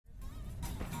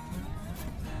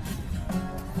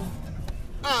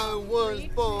I was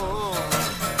born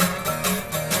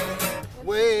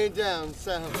way down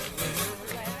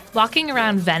south. Walking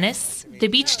around Venice, the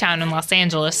beach town in Los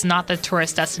Angeles, not the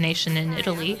tourist destination in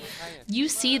Italy, you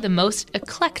see the most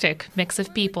eclectic mix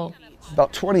of people.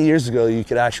 About 20 years ago, you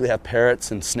could actually have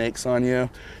parrots and snakes on you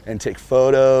and take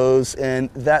photos, and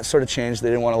that sort of changed. They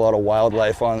didn't want a lot of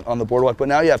wildlife on the boardwalk. But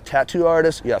now you have tattoo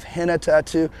artists, you have henna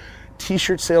tattoo,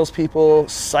 t-shirt salespeople,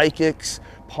 psychics,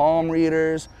 palm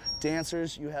readers,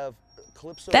 dancers. You have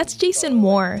calypso. That's Jason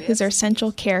Moore, who's our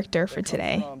central character for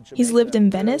today. He's lived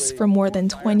in Venice for more than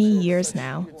 20 years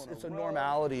now. It's a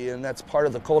normality, and that's part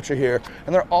of the culture here.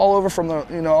 And they're all over from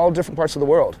all different parts of the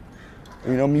world.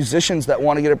 Musicians that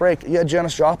want to get a break. You had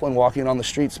Janis Joplin walking on the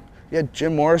streets. You had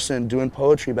Jim Morrison doing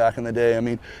poetry back in the day.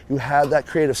 You had that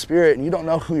creative spirit, and you don't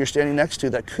know who you're standing next to.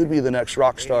 That could be the next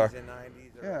rock star.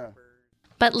 Yeah.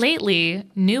 But lately,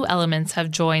 new elements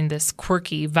have joined this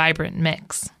quirky, vibrant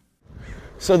mix.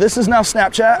 So this is now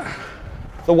Snapchat.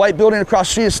 The white building across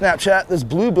the street is Snapchat. This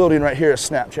blue building right here is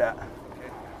Snapchat.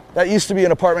 That used to be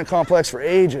an apartment complex for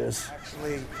ages.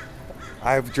 Actually,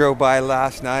 I drove by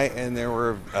last night, and there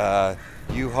were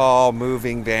U-Haul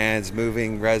moving vans,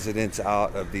 moving residents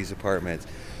out of these apartments.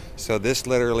 So this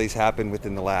literally has happened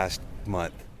within the last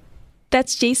month.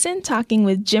 That's Jason talking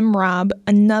with Jim Robb,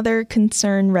 another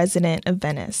concerned resident of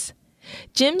Venice.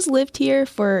 Jim's lived here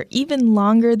for even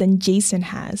longer than Jason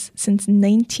has, since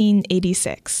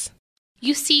 1986.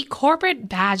 You see corporate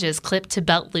badges clipped to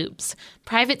belt loops,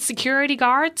 private security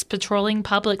guards patrolling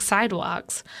public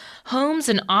sidewalks, homes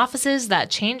and offices that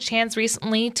changed hands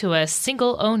recently to a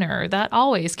single owner that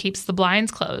always keeps the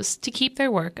blinds closed to keep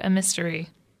their work a mystery.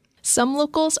 Some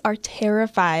locals are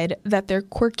terrified that their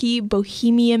quirky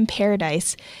bohemian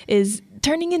paradise is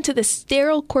turning into the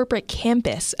sterile corporate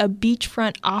campus, a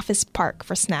beachfront office park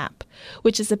for Snap,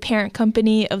 which is the parent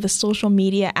company of the social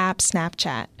media app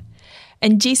Snapchat.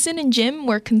 And Jason and Jim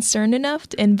were concerned enough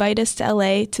to invite us to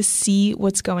LA to see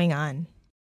what's going on.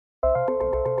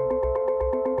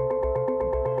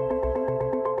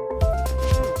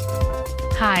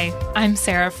 Hi, I'm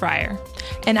Sarah Fryer.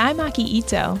 And I'm Aki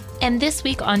Ito. And this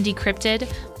week on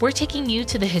Decrypted, we're taking you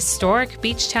to the historic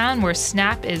beach town where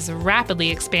Snap is rapidly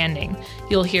expanding.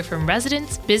 You'll hear from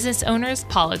residents, business owners,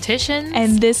 politicians.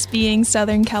 And this being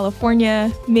Southern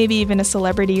California, maybe even a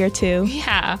celebrity or two.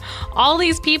 Yeah, all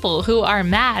these people who are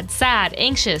mad, sad,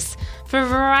 anxious, for a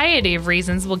variety of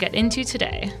reasons we'll get into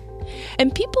today.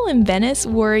 And people in Venice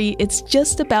worry it's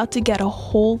just about to get a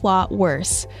whole lot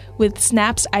worse, with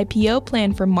Snap's IPO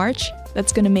plan for March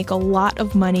that's going to make a lot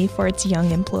of money for its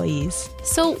young employees.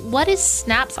 So what is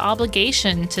Snap's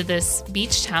obligation to this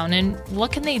beach town, and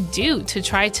what can they do to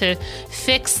try to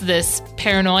fix this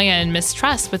paranoia and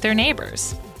mistrust with their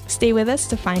neighbors? Stay with us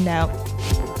to find out.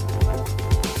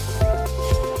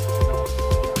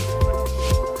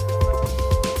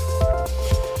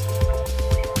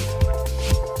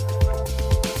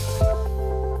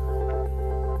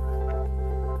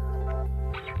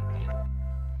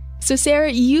 So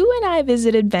Sarah, you and I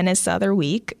visited Venice the other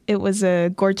week. It was a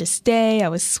gorgeous day. I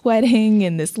was sweating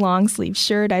in this long sleeve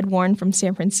shirt I'd worn from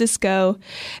San Francisco.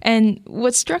 And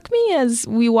what struck me as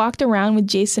we walked around with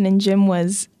Jason and Jim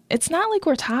was, it's not like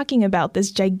we're talking about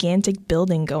this gigantic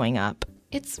building going up.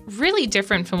 It's really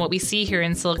different from what we see here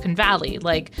in Silicon Valley.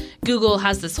 Like Google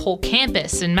has this whole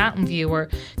campus in Mountain View, or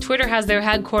Twitter has their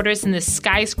headquarters in this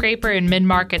skyscraper in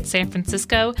mid-market San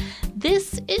Francisco.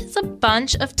 This is a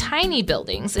bunch of tiny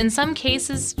buildings, in some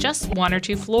cases just one or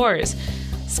two floors,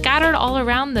 scattered all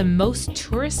around the most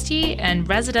touristy and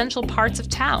residential parts of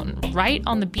town, right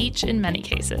on the beach in many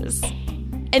cases.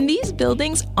 And these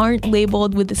buildings aren't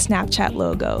labeled with the Snapchat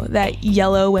logo, that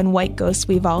yellow and white ghost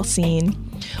we've all seen,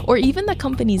 or even the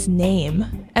company's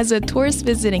name. As a tourist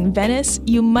visiting Venice,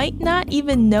 you might not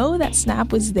even know that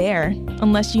Snap was there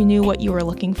unless you knew what you were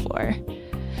looking for.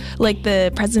 Like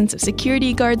the presence of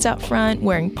security guards out front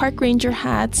wearing park ranger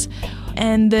hats,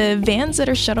 and the vans that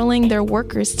are shuttling their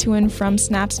workers to and from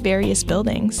Snap's various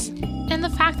buildings. And the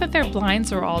fact that their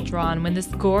blinds are all drawn when this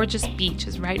gorgeous beach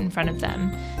is right in front of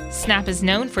them. Snap is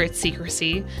known for its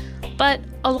secrecy, but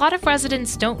a lot of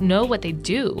residents don't know what they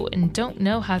do and don't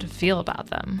know how to feel about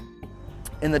them.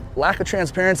 And the lack of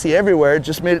transparency everywhere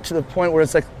just made it to the point where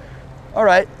it's like, all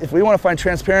right, if we want to find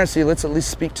transparency, let's at least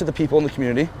speak to the people in the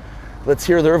community. Let's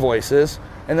hear their voices.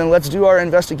 And then let's do our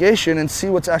investigation and see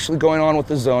what's actually going on with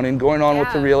the zoning, going on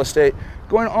with the real estate,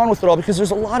 going on with it all, because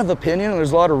there's a lot of opinion and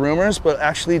there's a lot of rumors, but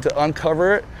actually to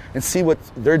uncover it and see what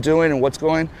they're doing and what's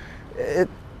going, it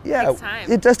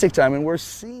does take time, and we're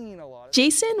seeing a lot of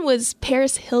Jason was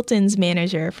Paris Hilton's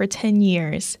manager for 10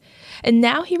 years, and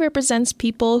now he represents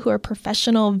people who are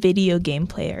professional video game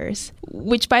players,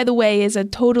 which, by the way, is a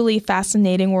totally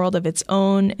fascinating world of its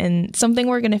own and something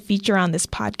we're going to feature on this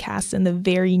podcast in the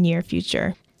very near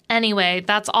future. Anyway,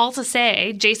 that's all to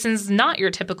say, Jason's not your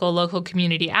typical local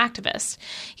community activist.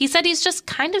 He said he's just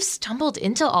kind of stumbled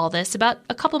into all this about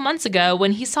a couple months ago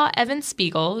when he saw Evan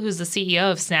Spiegel, who's the CEO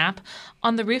of Snap,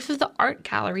 on the roof of the art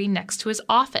gallery next to his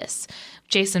office.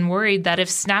 Jason worried that if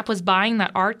Snap was buying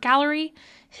that art gallery,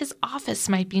 his office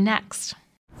might be next.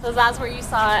 So that's where you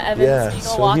saw Evan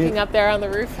Spiegel walking up there on the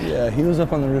roof? Yeah, he was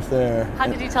up on the roof there. How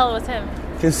did you tell it was him?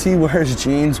 Because he wears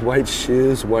jeans, white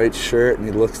shoes, white shirt, and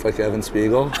he looks like Evan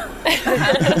Spiegel.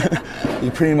 He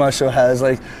pretty much has,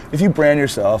 like, if you brand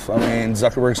yourself, I mean,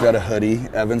 Zuckerberg's got a hoodie,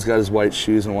 Evan's got his white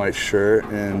shoes and white shirt,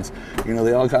 and, you know,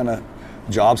 they all kind of,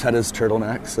 Jobs had his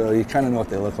turtleneck, so you kind of know what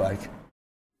they look like.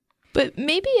 But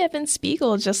maybe Evan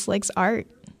Spiegel just likes art.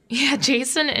 Yeah,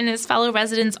 Jason and his fellow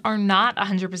residents are not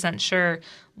 100% sure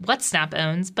what Snap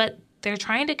owns, but they're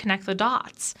trying to connect the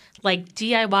dots, like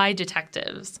DIY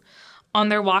detectives. On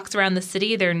their walks around the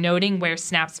city, they're noting where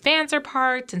Snap's vans are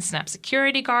parked and Snap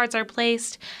security guards are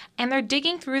placed, and they're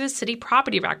digging through the city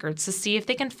property records to see if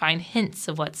they can find hints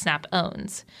of what Snap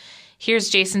owns. Here's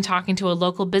Jason talking to a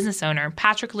local business owner,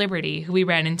 Patrick Liberty, who we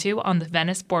ran into on the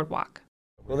Venice boardwalk.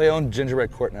 Well, they own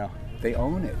Gingerbread Court now. They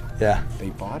own it. Yeah. They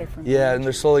bought it from Yeah, and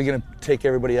they're slowly going to take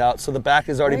everybody out. So the back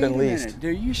has already been leased.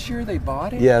 Are you sure they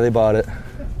bought it? Yeah, they bought it.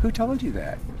 Who told you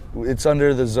that? It's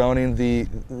under the zoning.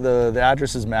 The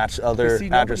addresses match other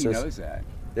addresses. Nobody knows that.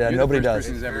 Yeah, You're nobody the first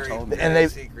does. person who's ever told me.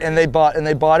 And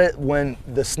they bought it when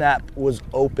the Snap was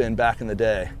open back in the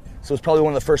day. So it's probably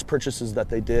one of the first purchases that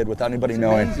they did without anybody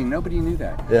knowing. Amazing. Nobody knew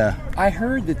that. Yeah. I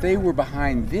heard that they were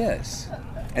behind this.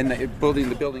 And building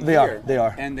the building They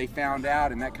are. And they found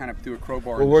out, and that kind of threw a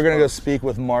crowbar. Well, we're going to go speak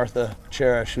with Martha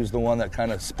Cherish, who's the one that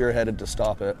kind of spearheaded to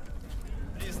stop it.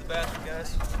 Use the bathroom,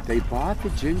 guys. They bought the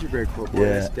Gingerbread Court. Boy,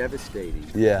 that's devastating.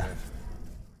 Yeah.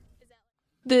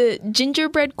 The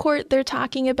Gingerbread Court they're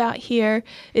talking about here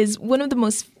is one of the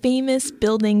most famous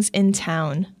buildings in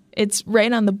town. It's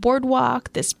right on the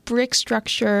boardwalk, this brick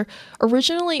structure,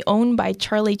 originally owned by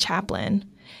Charlie Chaplin.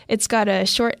 It's got a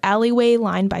short alleyway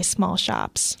lined by small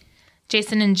shops.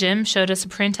 Jason and Jim showed us a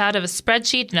printout of a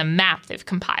spreadsheet and a map they've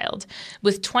compiled,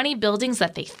 with 20 buildings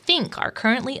that they think are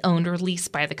currently owned or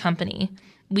leased by the company.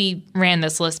 We ran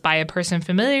this list by a person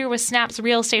familiar with Snap's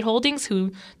real estate holdings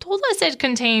who told us it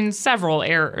contained several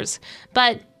errors.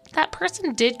 But that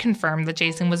person did confirm that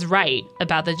Jason was right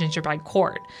about the Gingerbread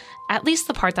Court, at least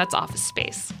the part that's office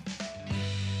space.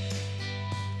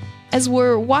 As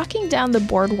we're walking down the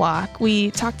boardwalk,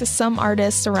 we talk to some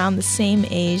artists around the same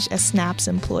age as Snap's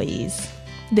employees.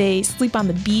 They sleep on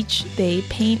the beach, they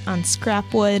paint on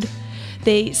scrap wood,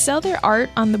 they sell their art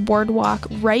on the boardwalk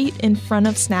right in front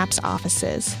of Snap's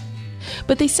offices.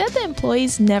 But they said the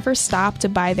employees never stop to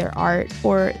buy their art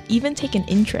or even take an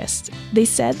interest. They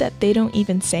said that they don't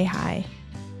even say hi.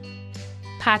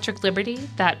 Patrick Liberty,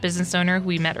 that business owner who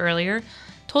we met earlier,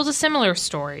 told a similar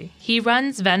story. He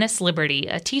runs Venice Liberty,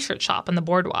 a t-shirt shop on the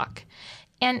boardwalk.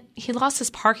 And he lost his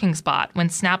parking spot when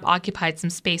Snap occupied some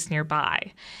space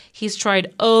nearby. He's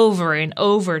tried over and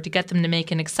over to get them to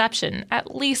make an exception,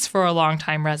 at least for a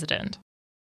longtime resident.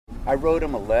 I wrote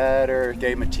him a letter,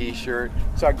 gave him a t-shirt.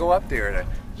 So I go up there and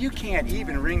you can't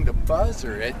even ring the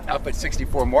buzzer up at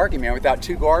 64 Morgan, man, without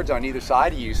two guards on either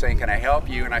side of you saying, can I help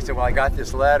you? And I said, well, I got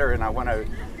this letter and I want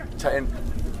to... And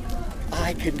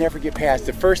I could never get past.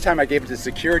 The first time I gave it to the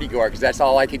security guard because that's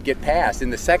all I could get past.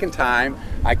 And the second time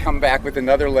I come back with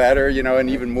another letter, and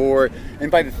even more. And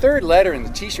by the third letter in the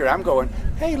t-shirt, I'm going,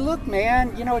 hey, look,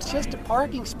 man, it's just a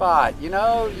parking spot.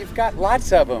 You've got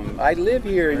lots of them. I live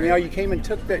here. And, you came and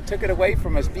took it away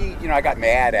from us. I got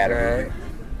mad at him.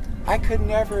 I could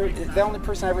never, the only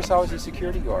person I ever saw was a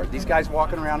security guard. These guys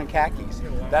walking around in khakis.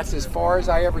 That's as far as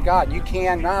I ever got. You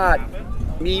cannot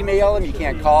email them, you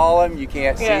can't call them, you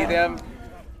can't see them.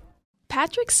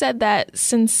 Patrick said that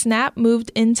since Snap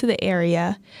moved into the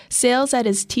area, sales at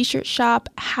his t-shirt shop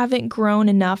haven't grown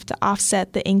enough to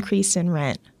offset the increase in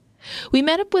rent. We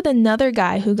met up with another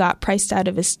guy who got priced out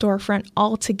of his storefront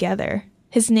altogether.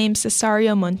 His name's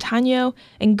Cesario Montano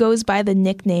and goes by the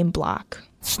nickname Block.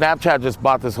 Snapchat just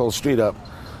bought this whole street up.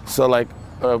 So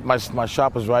my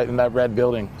shop is right in that red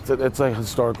building. It's a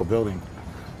historical building.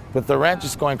 But the rent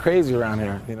is going crazy around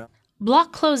here,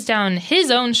 Block closed down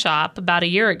his own shop about a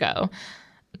year ago.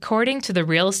 According to the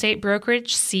real estate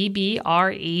brokerage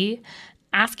CBRE,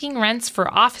 asking rents for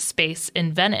office space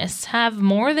in Venice have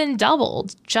more than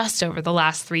doubled just over the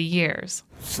last 3 years.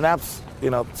 Snap's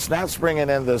bringing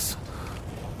in this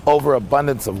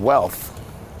overabundance of wealth.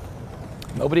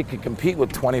 Nobody could compete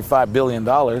with $25 billion.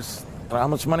 How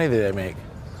much money do they make?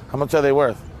 How much are they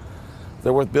worth?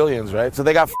 They're worth billions, right? So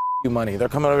they got you money. They're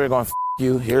coming over here going,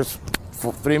 you, here's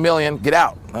 $3 million, get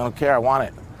out. I don't care, I want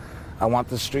it. I want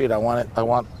the street, I want it, I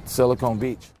want Silicon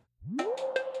Beach.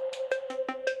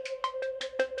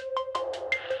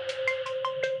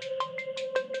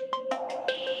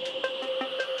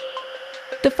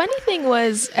 The funny thing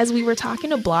was, as we were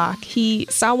talking to Block, he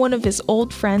saw one of his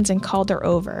old friends and called her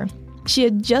over. She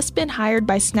had just been hired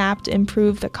by Snap to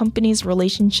improve the company's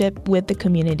relationship with the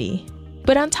community.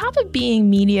 But on top of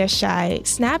being media shy,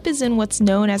 Snap is in what's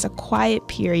known as a quiet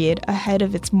period ahead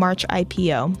of its March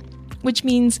IPO, which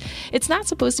means it's not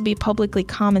supposed to be publicly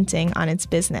commenting on its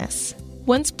business.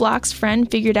 Once Block's friend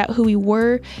figured out who we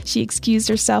were, she excused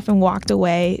herself and walked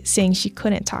away, saying she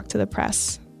couldn't talk to the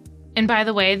press. And by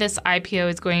the way, this IPO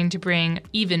is going to bring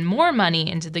even more money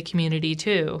into the community,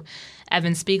 too.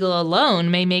 Evan Spiegel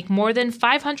alone may make more than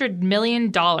 $500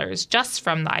 million just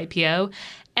from the IPO,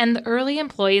 and the early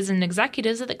employees and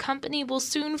executives of the company will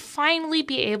soon finally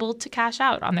be able to cash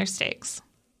out on their stakes.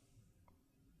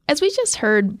 As we just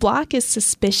heard, Block is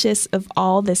suspicious of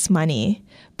all this money,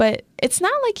 but it's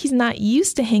not like he's not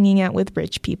used to hanging out with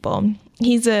rich people.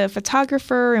 He's a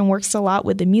photographer and works a lot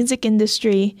with the music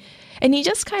industry. And he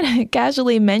just kind of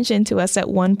casually mentioned to us at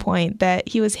one point that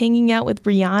he was hanging out with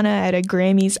Rihanna at a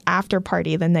Grammys after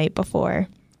party the night before.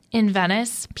 In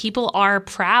Venice, people are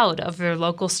proud of their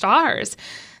local stars.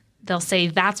 They'll say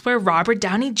that's where Robert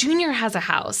Downey Jr. has a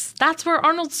house. That's where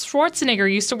Arnold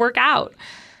Schwarzenegger used to work out.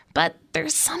 But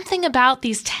there's something about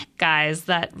these tech guys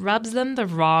that rubs them the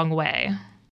wrong way.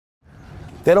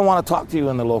 They don't want to talk to you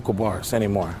in the local bars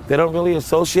anymore. They don't really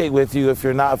associate with you if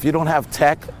you don't have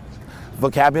tech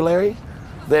vocabulary.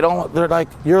 They're like,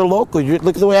 you're a local.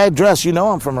 Look at the way I dress. You know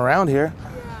I'm from around here.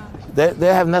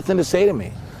 They have nothing to say to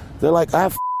me. They're like, I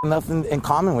have nothing in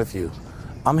common with you.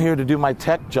 I'm here to do my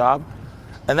tech job.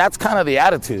 And that's kind of the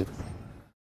attitude.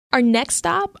 Our next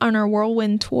stop on our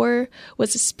whirlwind tour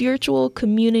was a spiritual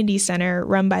community center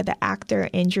run by the actor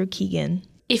Andrew Keegan.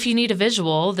 If you need a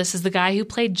visual, this is the guy who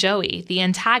played Joey, the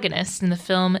antagonist in the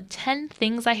film 10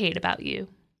 Things I Hate About You.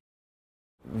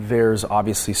 There's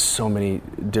obviously so many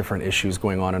different issues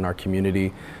going on in our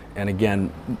community. And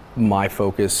again, my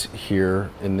focus here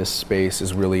in this space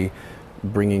is really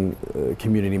bringing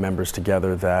community members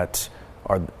together that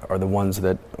are the ones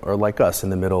that are like us in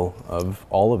the middle of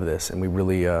all of this. And we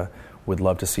really would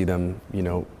love to see them,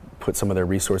 put some of their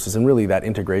resources and really that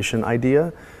integration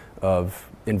idea of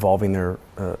involving their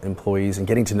employees and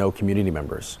getting to know community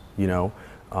members,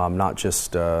 not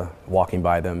just walking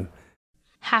by them.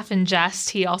 Half in jest,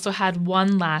 he also had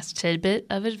one last tidbit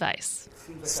of advice.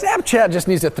 Snapchat just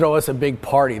needs to throw us a big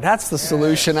party. That's the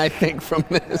solution, I think, from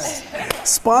this.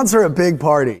 Sponsor a big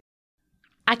party.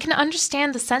 I can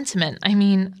understand the sentiment. I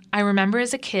mean, I remember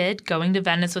as a kid going to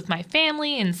Venice with my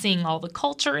family and seeing all the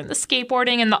culture and the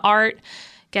skateboarding and the art,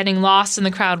 getting lost in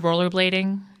the crowd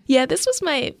rollerblading. Yeah, this was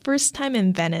my first time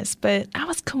in Venice, but I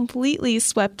was completely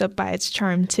swept up by its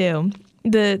charm, too.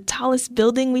 The tallest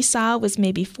building we saw was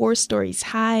maybe 4 stories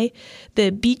high. The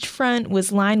beachfront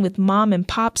was lined with mom and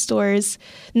pop stores.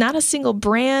 Not a single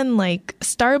brand like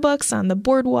Starbucks on the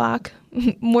boardwalk.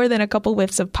 More than a couple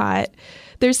whiffs of pot.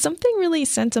 There's something really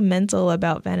sentimental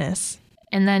about Venice.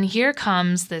 And then here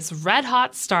comes this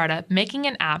red-hot startup making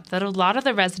an app that a lot of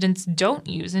the residents don't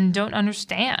use and don't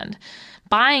understand.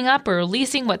 Buying up or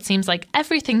leasing what seems like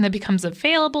everything that becomes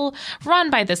available, run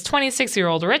by this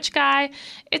 26-year-old rich guy.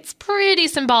 It's pretty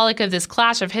symbolic of this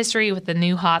clash of history with the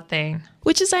new hot thing.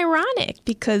 Which is ironic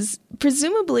because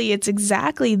presumably it's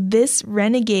exactly this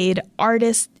renegade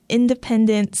artist,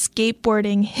 independent,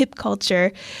 skateboarding, hip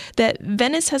culture that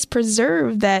Venice has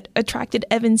preserved that attracted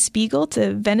Evan Spiegel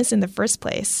to Venice in the first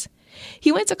place.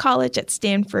 He went to college at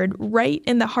Stanford, right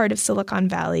in the heart of Silicon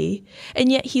Valley,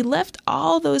 and yet he left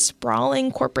all those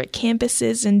sprawling corporate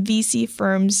campuses and VC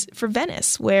firms for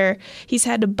Venice, where he's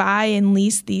had to buy and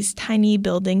lease these tiny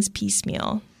buildings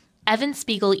piecemeal. Evan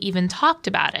Spiegel even talked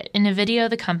about it in a video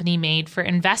the company made for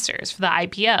investors for the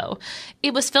IPO.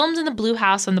 It was filmed in the Blue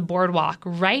House on the boardwalk,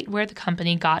 right where the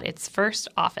company got its first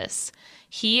office.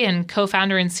 He and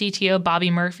co-founder and CTO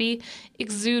Bobby Murphy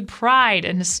exude pride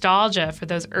and nostalgia for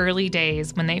those early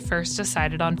days when they first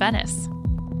decided on Venice.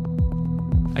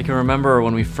 I can remember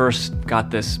when we first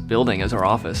got this building as our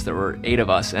office, there were 8 of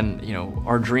us, and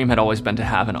our dream had always been to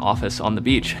have an office on the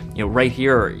beach. Right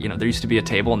here, there used to be a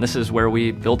table, and this is where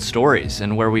we built stories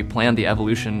and where we planned the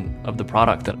evolution of the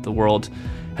product that the world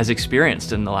has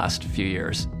experienced in the last few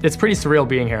years. It's pretty surreal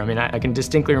being here. I mean, I can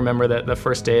distinctly remember the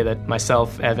first day that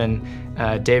myself, Evan,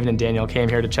 David, and Daniel came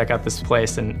here to check out this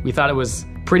place, and we thought it was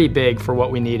pretty big for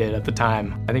what we needed at the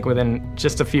time. I think within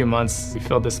just a few months, we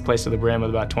filled this place to the brim with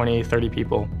about 20, 30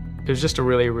 people. It was just a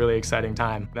really, really exciting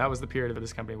time. That was the period of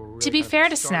this company where we really To be fair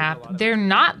to Snap, they're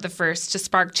not the first to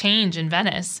spark change in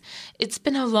Venice. It's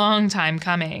been a long time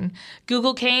coming.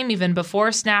 Google came even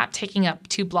before Snap, taking up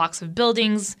 2 blocks of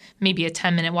buildings, maybe a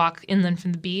 10-minute walk inland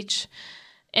from the beach.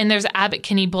 And there's Abbot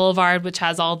Kinney Boulevard, which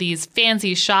has all these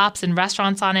fancy shops and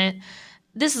restaurants on it.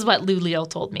 This is what Lou Leal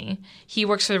told me. He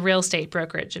works for a real estate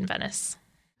brokerage in Venice.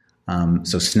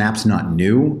 So Snap's not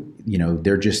new.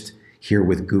 They're just here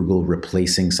with Google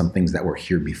replacing some things that were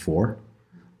here before.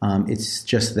 It's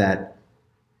just that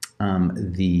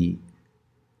the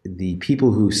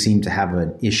people who seem to have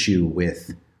an issue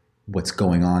with what's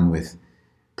going on with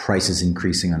prices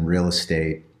increasing on real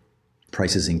estate,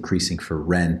 prices increasing for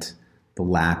rent, the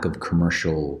lack of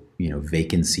commercial,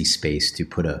 vacancy space to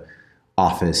put a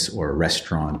office or a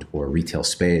restaurant or a retail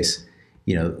space,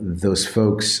 those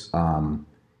folks,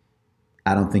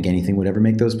 I don't think anything would ever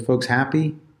make those folks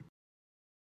happy.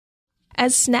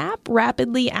 As Snap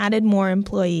rapidly added more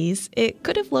employees, it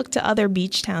could have looked to other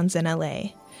beach towns in LA.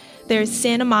 There's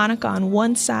Santa Monica on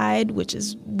one side, which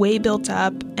is way built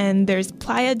up, and there's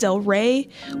Playa del Rey,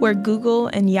 where Google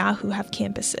and Yahoo have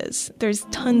campuses. There's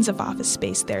tons of office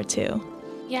space there, too.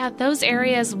 Yeah, those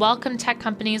areas welcome tech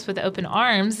companies with open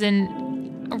arms,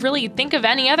 and really think of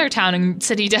any other town and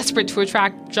city desperate to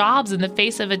attract jobs in the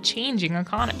face of a changing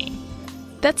economy.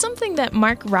 That's something that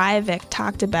Mark Ryovic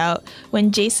talked about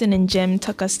when Jason and Jim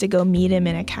took us to go meet him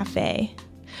in a cafe.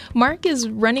 Mark is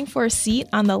running for a seat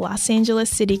on the Los Angeles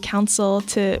City Council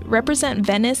to represent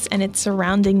Venice and its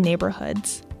surrounding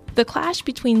neighborhoods. The clash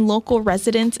between local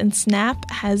residents and Snap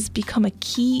has become a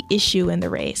key issue in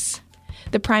the race.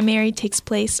 The primary takes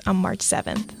place on March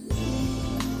 7th.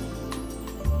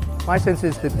 My sense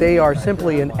is that they are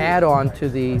simply an add-on to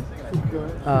the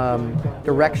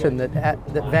direction that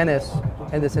Venice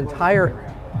and this entire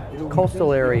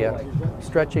coastal area,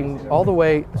 stretching all the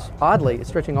way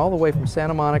from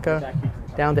Santa Monica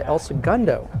down to El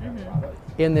Segundo,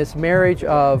 in this marriage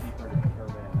of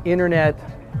internet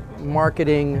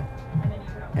marketing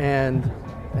and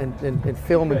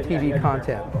film and TV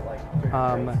content.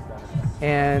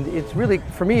 And it's really,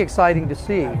 for me, exciting to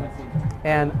see.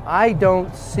 And I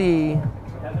don't see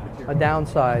a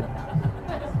downside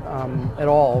at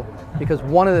all, because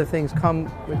one of the things that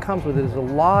comes with it is a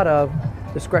lot of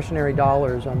discretionary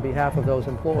dollars on behalf of those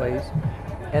employees,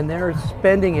 and they're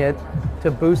spending it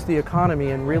to boost the economy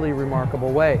in really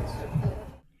remarkable ways.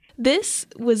 This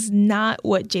was not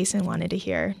what Jason wanted to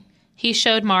hear. He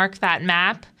showed Mark that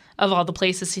map of all the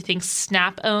places he thinks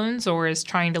Snap owns or is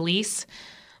trying to lease.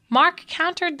 Mark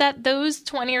countered that those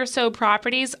 20 or so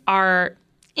properties are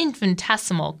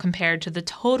infinitesimal compared to the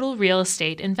total real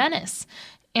estate in Venice.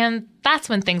 And that's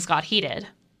when things got heated.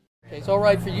 It's all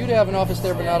right for you to have an office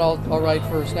there, but not all right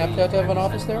for Snapchat to have an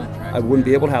office there? I wouldn't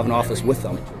be able to have an office with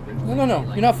them. No,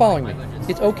 you're not following me.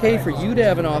 It's okay for you to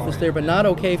have an office there, but not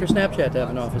okay for Snapchat to have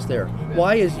an office there.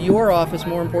 Why is your office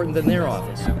more important than their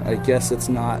office? I guess it's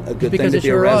not a good because thing to it's be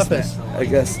a your resident.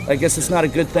 Office. I guess it's not a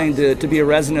good thing to be a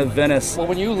resident of Venice. Well,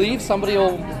 when you leave, somebody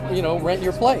will, rent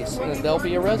your place, and they'll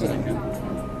be a resident.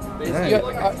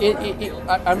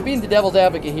 I'm being the devil's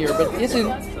advocate here, but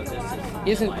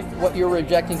isn't what you're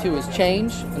objecting to is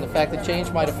change, and the fact that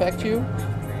change might affect you,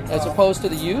 as opposed to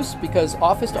the use? Because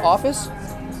office to office,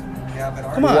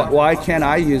 come on. Why can't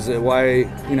I use it?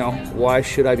 Why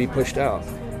should I be pushed out?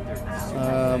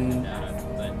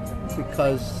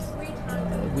 Because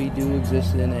we do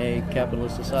exist in a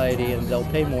capitalist society, and they'll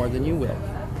pay more than you will.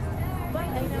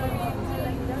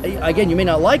 Again, you may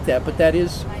not like that, but that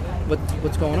is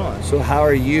what's going on. So how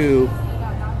are you,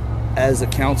 as a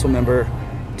council member,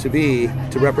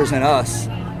 to represent us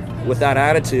with that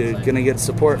attitude, going to get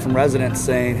support from residents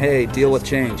saying, hey, deal with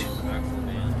change?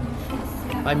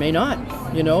 I may not.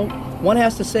 One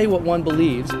has to say what one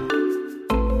believes.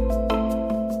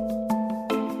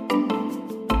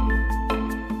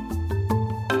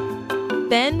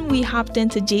 Then we hopped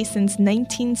into Jason's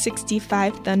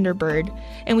 1965 Thunderbird,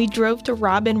 and we drove to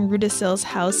Robin Rudisill's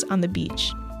house on the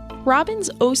beach. Robin's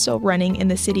also running in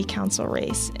the city council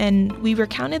race, and we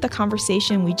recounted the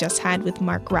conversation we just had with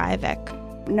Mark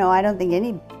Ryovic. No, I don't think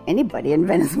anybody in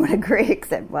Venice would agree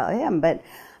except, him. But,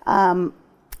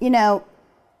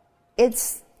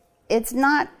 it's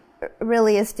not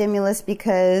really a stimulus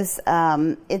because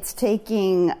it's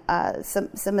taking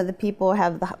some of the people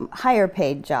have the higher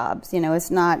paid jobs.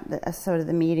 It's not sort of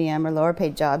the medium or lower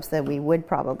paid jobs that we would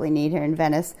probably need here in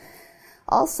Venice.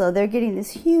 Also, they're getting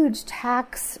this huge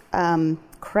tax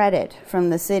credit from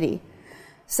the city.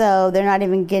 So they're not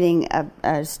even getting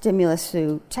a stimulus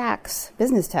through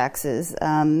business taxes,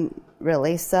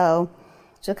 really. So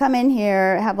she'll come in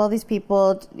here, have all these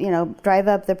people, drive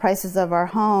up the prices of our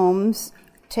homes,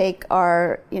 take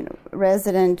our,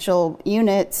 residential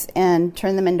units and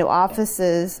turn them into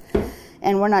offices.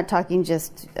 And we're not talking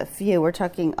just a few, we're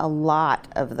talking a lot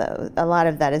of those. A lot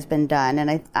of that has been done.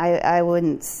 And I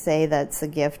wouldn't say that's a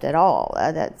gift at all.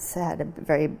 That's had a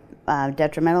very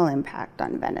detrimental impact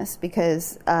on Venice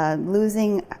because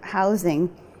losing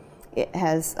housing, it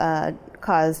has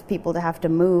caused people to have to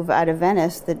move out of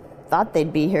Venice that thought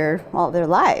they'd be here all their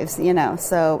lives,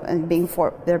 so and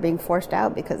they're being forced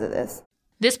out because of this.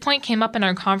 This point came up in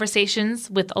our conversations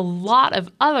with a lot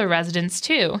of other residents,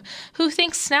 too, who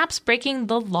think SNAP's breaking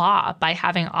the law by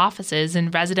having offices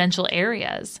in residential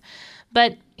areas.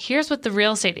 But here's what the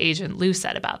real estate agent Lou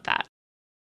said about that.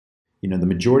 The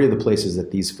majority of the places that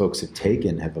these folks have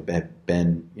taken have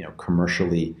been,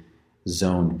 commercially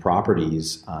zoned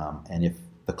properties. And if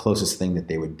the closest thing that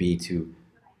they would be to,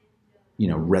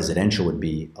 residential would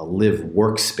be a live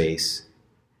workspace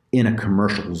in a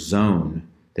commercial zone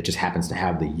that just happens to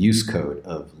have the use code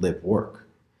of live work.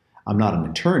 I'm not an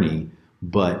attorney,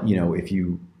 but, if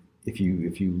you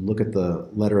look at the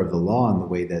letter of the law and the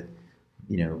way that,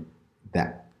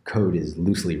 that code is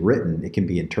loosely written, it can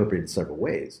be interpreted several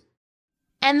ways.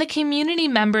 And the community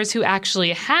members who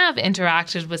actually have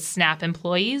interacted with SNAP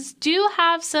employees do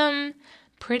have some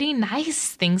pretty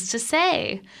nice things to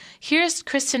say. Here's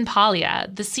Kristen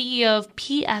Paglia, the CEO of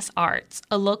PS Arts,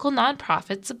 a local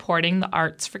nonprofit supporting the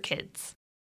arts for kids.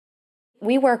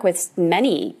 We work with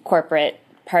many corporate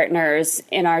partners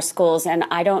in our schools, and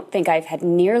I don't think I've had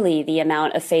nearly the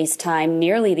amount of face time,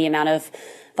 nearly the amount of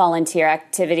volunteer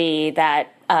activity that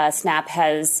SNAP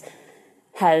has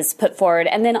put forward.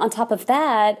 And then on top of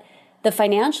that, the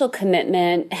financial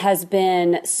commitment has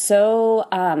been so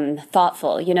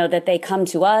thoughtful, that they come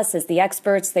to us as the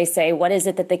experts. They say, what is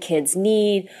it that the kids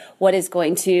need? What is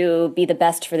going to be the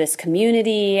best for this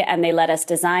community? And they let us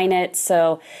design it.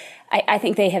 So I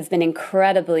think they have been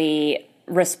incredibly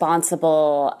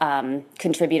responsible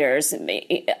contributors,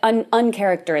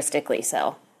 uncharacteristically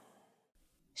so.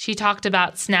 She talked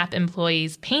about SNAP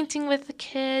employees painting with the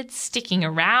kids, sticking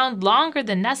around longer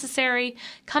than necessary,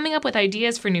 coming up with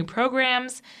ideas for new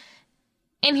programs.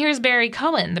 And here's Barry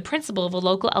Cohen, the principal of a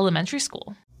local elementary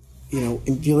school.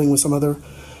 In dealing with some other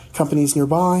companies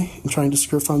nearby and trying to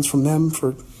secure funds from them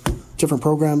for different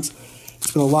programs,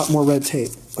 it's been a lot more red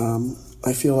tape.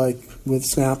 I feel like with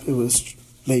SNAP,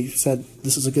 they said,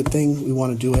 this is a good thing, we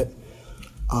want to do it,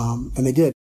 and they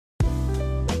did.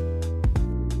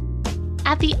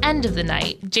 At the end of the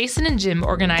night, Jason and Jim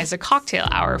organized a cocktail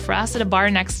hour for us at a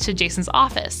bar next to Jason's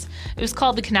office. It was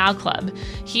called the Canal Club.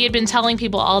 He had been telling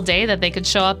people all day that they could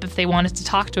show up if they wanted to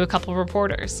talk to a couple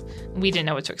reporters. We didn't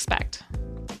know what to expect.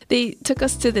 They took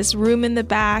us to this room in the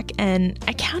back, and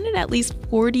I counted at least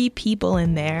 40 people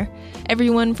in there.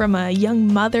 Everyone from a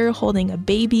young mother holding a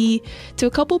baby to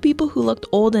a couple people who looked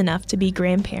old enough to be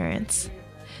grandparents.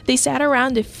 They sat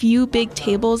around a few big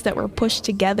tables that were pushed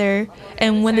together,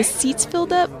 and when the seats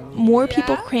filled up, more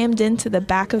people crammed into the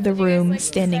back of the room,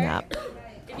 standing up.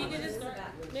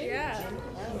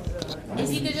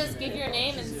 If you could just give your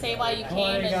name and say why you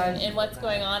came and what's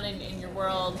going on in your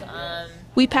world.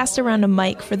 We passed around a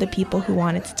mic for the people who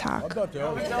wanted to talk. Listen,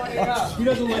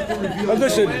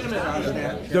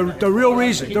 the real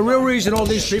reason all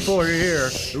these people are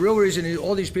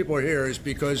here, is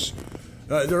because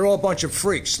they're all a bunch of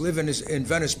freaks living in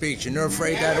Venice Beach, and they're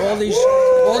afraid that all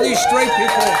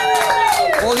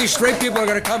these straight people are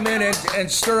going to come in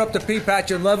and stir up the pea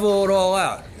patch and level it all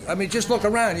out. I mean, just look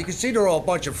around. You can see they're all a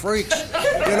bunch of freaks,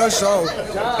 So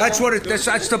that's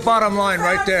that's the bottom line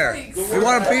right there. You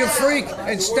want to be a freak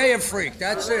and stay a freak.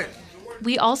 That's it.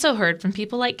 We also heard from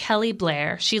people like Kelly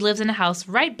Blair. She lives in a house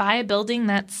right by a building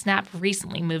that SNAP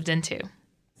recently moved into.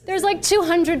 There's like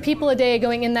 200 people a day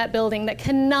going in that building that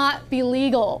cannot be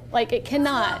legal. It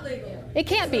cannot. It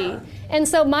can't be. And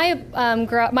so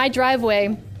my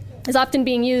driveway is often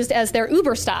being used as their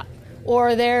Uber stop,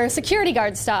 or their security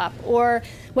guard stop, or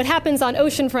what happens on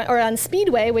Oceanfront or on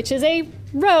Speedway, which is a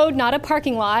road, not a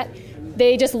parking lot.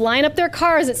 They just line up their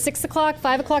cars at 6 o'clock,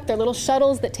 5 o'clock, their little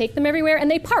shuttles that take them everywhere,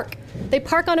 and they park. They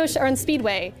park on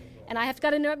Speedway. And I have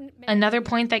got to know. Another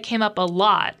point that came up a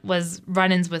lot was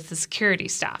run-ins with the security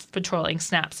staff patrolling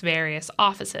SNAP's various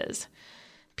offices.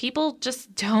 People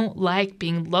just don't like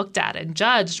being looked at and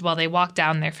judged while they walk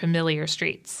down their familiar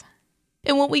streets.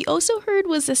 And what we also heard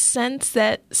was a sense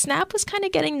that Snap was kind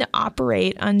of getting to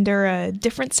operate under a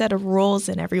different set of rules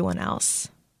than everyone else.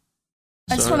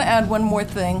 I just want to add one more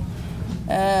thing.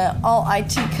 All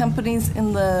IT companies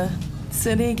in the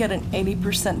city get an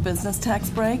 80% business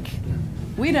tax break.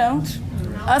 We don't.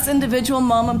 Us individual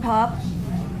mom and pop,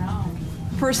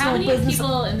 personal business. How many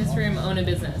people in this room own a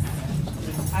business?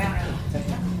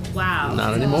 Wow.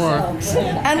 Not anymore.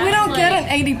 And we don't get an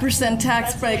 80%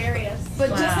 tax break.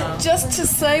 But just to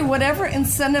say whatever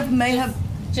incentive may have...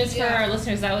 Just for our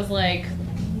listeners, that was like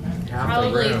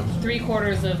probably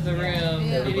 3/4 of the room,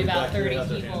 maybe about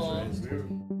 30 people.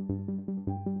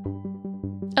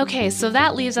 Okay, so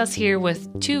that leaves us here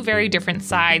with two very different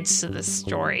sides to this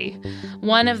story.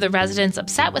 One of the residents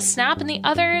upset with Snap, and the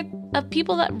other of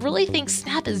people that really think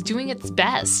Snap is doing its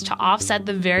best to offset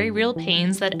the very real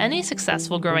pains that any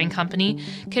successful growing company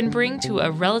can bring to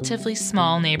a relatively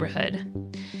small neighborhood.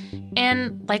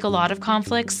 And like a lot of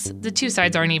conflicts, the two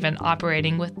sides aren't even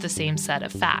operating with the same set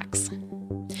of facts.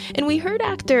 And we heard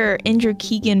actor Andrew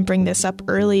Keegan bring this up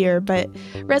earlier, but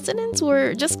residents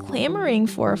were just clamoring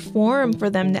for a forum for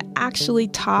them to actually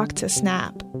talk to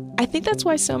Snap. I think that's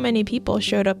why so many people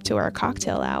showed up to our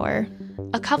cocktail hour.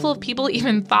 A couple of people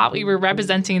even thought we were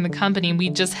representing the company, and we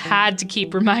just had to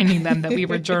keep reminding them that we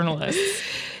were journalists.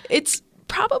 It's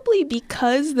probably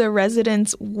because the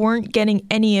residents weren't getting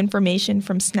any information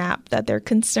from Snap that their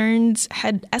concerns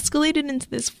had escalated into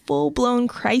this full-blown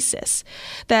crisis,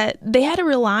 that they had to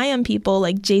rely on people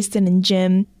like Jason and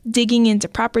Jim digging into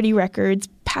property records,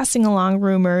 passing along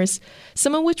rumors,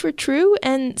 some of which were true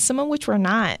and some of which were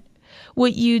not.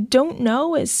 What you don't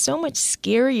know is so much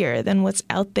scarier than what's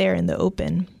out there in the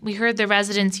open. We heard the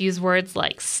residents use words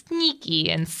like sneaky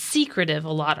and secretive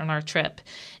a lot on our trip.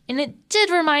 And it did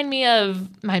remind me of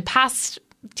my past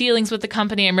dealings with the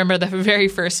company. I remember the very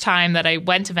first time that I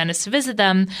went to Venice to visit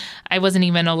them, I wasn't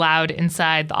even allowed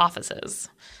inside the offices.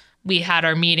 We had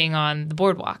our meeting on the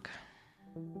boardwalk.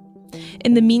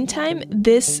 In the meantime,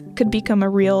 this could become a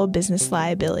real business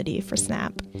liability for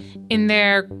Snap. In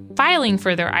their filing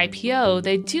for their IPO,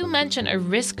 they do mention a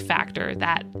risk factor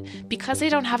that because they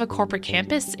don't have a corporate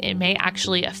campus, it may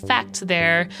actually affect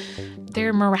their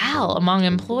morale among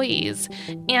employees.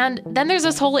 And then there's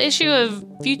this whole issue of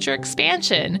future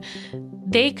expansion.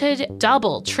 They could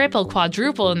double, triple,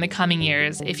 quadruple in the coming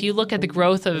years. If you look at the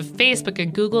growth of Facebook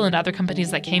and Google and other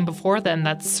companies that came before them,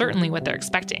 that's certainly what they're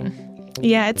expecting.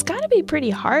 Yeah, it's got to be pretty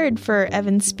hard for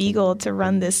Evan Spiegel to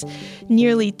run this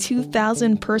nearly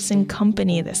 2,000-person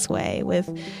company this way, with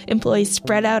employees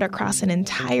spread out across an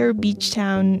entire beach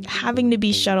town, having to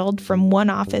be shuttled from one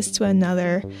office to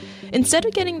another, instead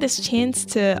of getting this chance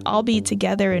to all be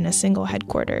together in a single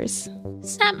headquarters.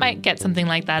 Snap might get something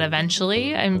like that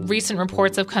eventually, and recent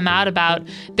reports have come out about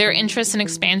their interest in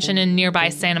expansion in nearby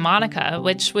Santa Monica,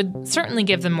 which would certainly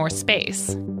give them more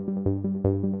space.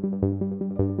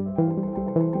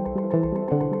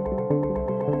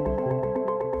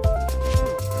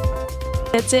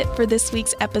 That's it for this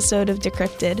week's episode of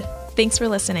Decrypted. Thanks for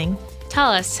listening.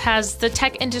 Tell us, has the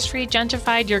tech industry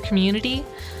gentrified your community?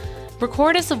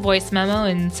 Record us a voice memo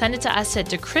and send it to us at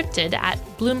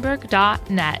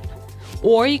decrypted@bloomberg.net.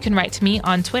 Or you can write to me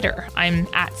on Twitter. I'm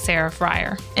at Sarah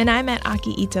Fryer. And I'm at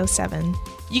AkiIto7.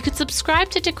 You can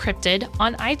subscribe to Decrypted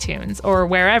on iTunes or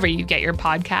wherever you get your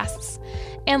podcasts.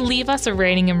 And leave us a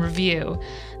rating and review.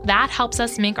 That helps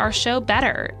us make our show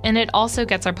better, and it also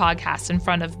gets our podcast in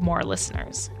front of more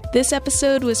listeners. This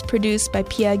episode was produced by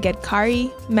Pia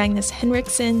Gedkari, Magnus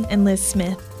Henriksen, and Liz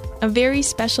Smith. A very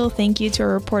special thank you to our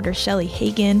reporter Shelley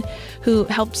Hagan, who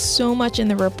helped so much in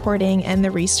the reporting and the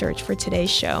research for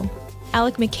today's show.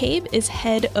 Alec McCabe is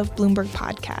head of Bloomberg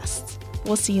Podcasts.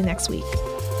 We'll see you next week.